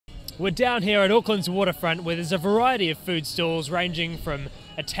We're down here at Auckland's waterfront where there's a variety of food stalls ranging from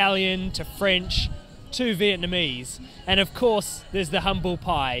Italian to French to Vietnamese. And of course, there's the humble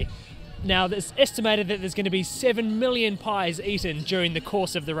pie. Now, it's estimated that there's going to be 7 million pies eaten during the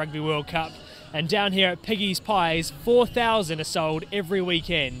course of the Rugby World Cup. And down here at Piggy's Pies, 4,000 are sold every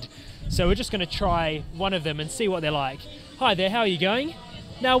weekend. So we're just going to try one of them and see what they're like. Hi there, how are you going?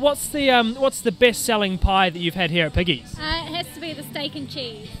 Now, what's the best-selling pie that you've had here at Piggy's? It has to be the steak and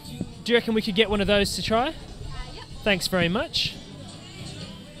cheese. Do you reckon we could get one of those to try? Yep. Thanks very much.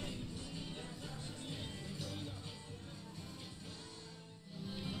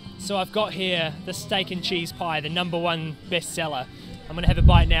 So I've got here the steak and cheese pie, the #1 bestseller. I'm going to have a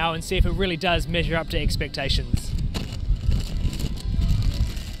bite now and see if it really does measure up to expectations.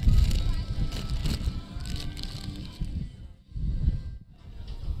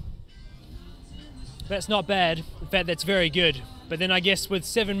 That's not bad. In fact, that's very good. But then I guess with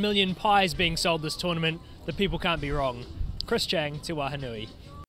 7 million pies being sold this tournament, the people can't be wrong. Chris Chang, te Waha nui.